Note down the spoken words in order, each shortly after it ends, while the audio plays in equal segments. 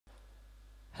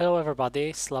Hello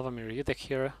everybody, Slavomir Judek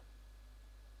here.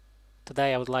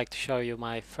 Today I would like to show you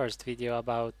my first video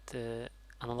about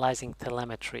analyzing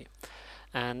telemetry,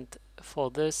 and for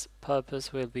this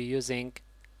purpose we'll be using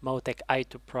Motec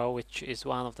i2 Pro, which is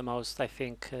one of the most, I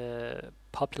think,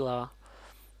 popular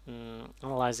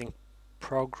analyzing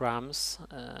programs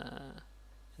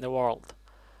in the world.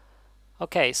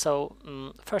 Okay, so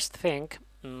first thing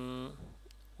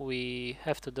we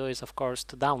have to do is, of course,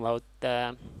 to download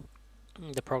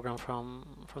the program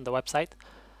from the website.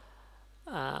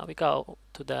 We go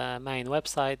to the main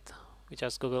website, we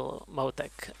just Google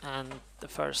Motec, and the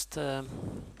first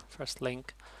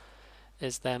link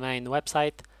is the main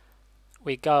website.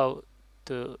 We go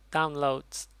to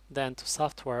downloads, then to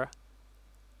software,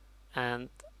 and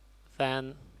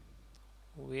then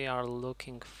we are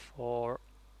looking for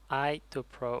i2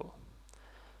 Pro.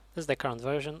 This is the current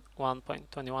version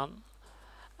 1.21,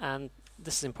 and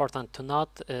this is important to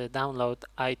not download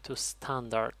i2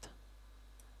 standard.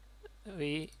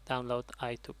 We download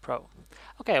i2 Pro.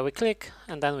 Okay, we click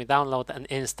and then we download and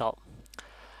install.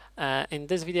 In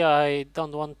this video I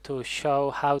don't want to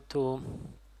show how to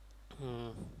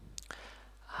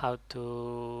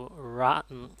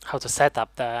set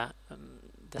up the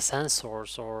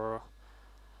sensors or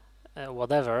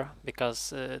whatever, because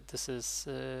this is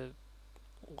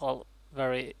well,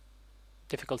 very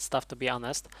difficult stuff, to be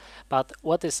honest. But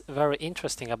what is very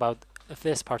interesting about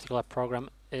this particular program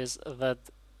is that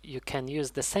you can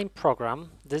use the same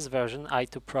program, this version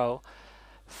i2 Pro,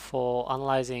 for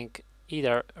analyzing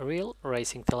either real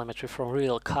racing telemetry from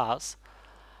real cars,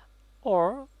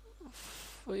 or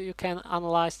you can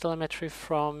analyze telemetry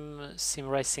from sim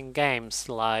racing games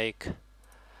like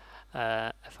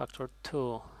Factor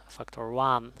 2, Factor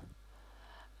 1.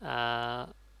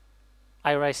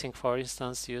 iRacing, for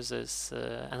instance, uses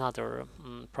another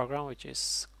program which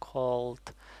is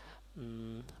called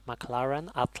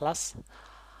McLaren Atlas.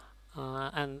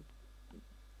 And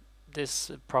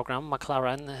this program,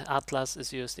 McLaren Atlas,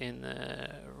 is used in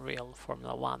real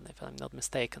Formula 1, if I'm not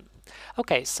mistaken.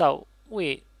 Okay, so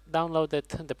we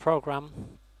downloaded the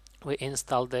program, we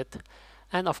installed it,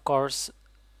 and of course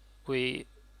we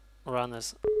run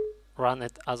it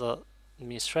as an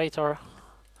administrator,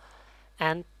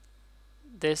 and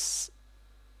this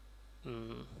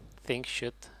thing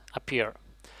should appear.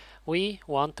 We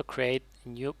want to create a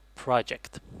new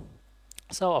project.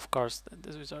 So of course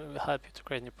this will help you to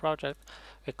create a new project.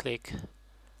 We click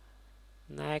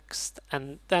next,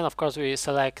 and then of course we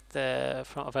select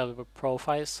from available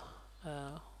profiles.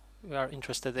 We are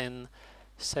interested in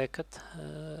circuit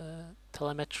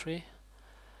telemetry,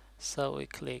 so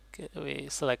we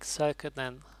select circuit,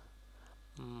 then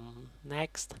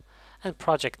next, and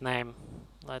project name.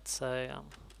 Let's say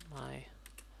my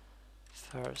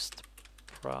first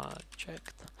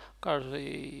project. Of course we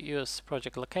use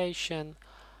project location,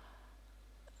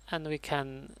 and we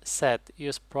can set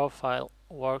use profile,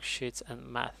 worksheets, and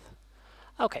math.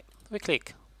 Okay, we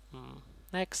click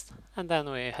next, and then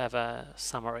we have a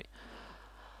summary,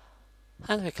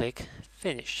 and we click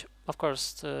finish. Of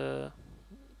course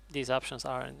these options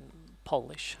are in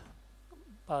Polish,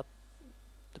 but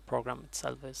the program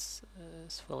itself is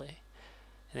fully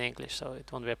in English, so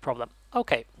it won't be a problem.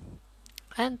 Okay,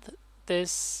 and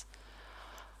this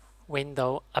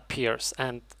window appears,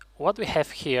 and what we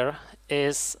have here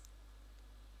is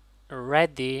a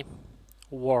ready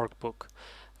workbook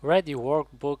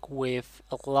with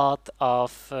a lot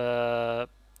of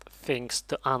things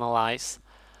to analyze.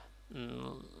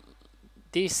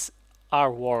 These are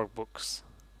workbooks.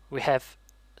 We have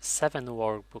 7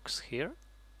 workbooks here,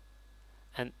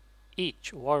 and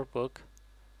each workbook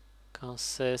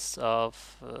consists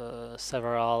of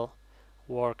several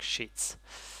worksheets.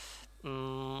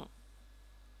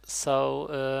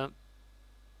 So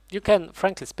you can,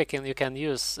 frankly speaking, you can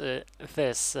use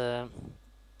this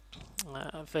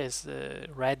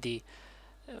ready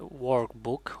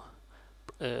workbook,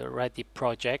 ready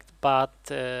project,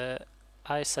 but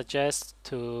I suggest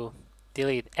to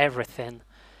delete everything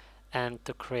and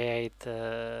to create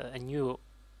a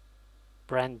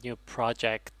brand new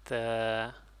project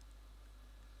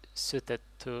suited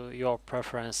to your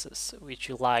preferences, which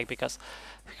you like, because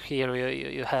here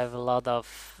you have a lot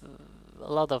of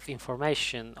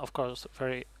information, of course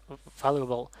very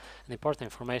valuable and important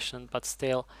information, but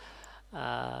still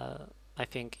I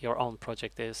think your own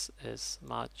project is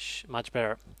much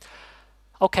better.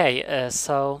 Okay,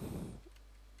 so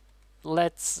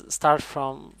let's start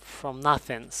from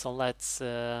nothing. So let's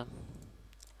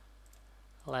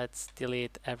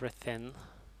delete everything.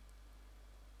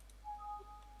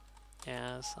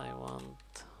 Yes, I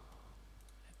want.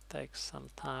 It takes some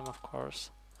time, of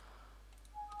course.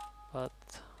 but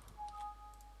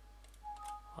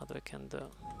what we can do?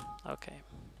 Okay,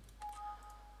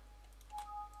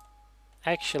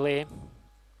 actually,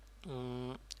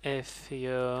 if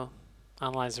you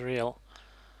analyze real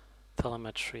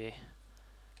telemetry,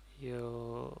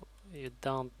 you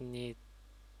don't need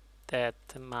that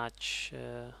much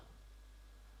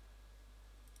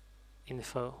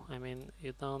info. I mean,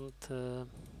 you don't.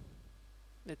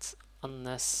 It's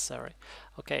unnecessary.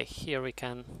 Okay, here we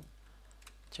can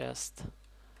just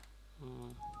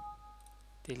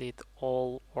delete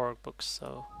all workbooks.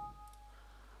 So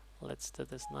let's do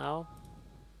this now.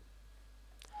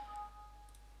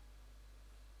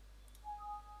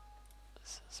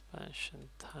 Suspension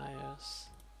tires.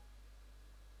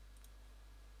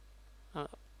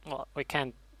 Well, we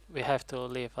can't. We have to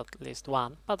leave at least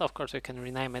one, but of course we can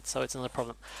rename it, so it's not a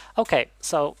problem. Okay,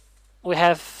 so we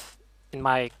have, in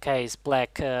my case,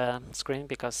 black screen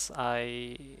because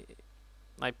I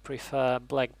prefer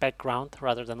black background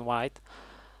rather than white.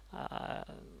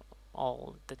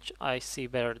 All the I see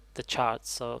better the charts,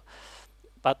 so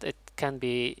but it can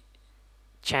be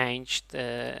changed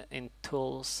in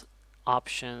tools,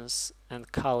 options, and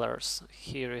colors.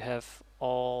 Here you have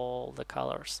all the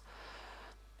colors.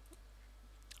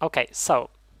 Okay,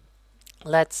 so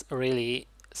let's really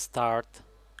start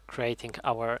creating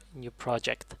our new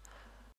project.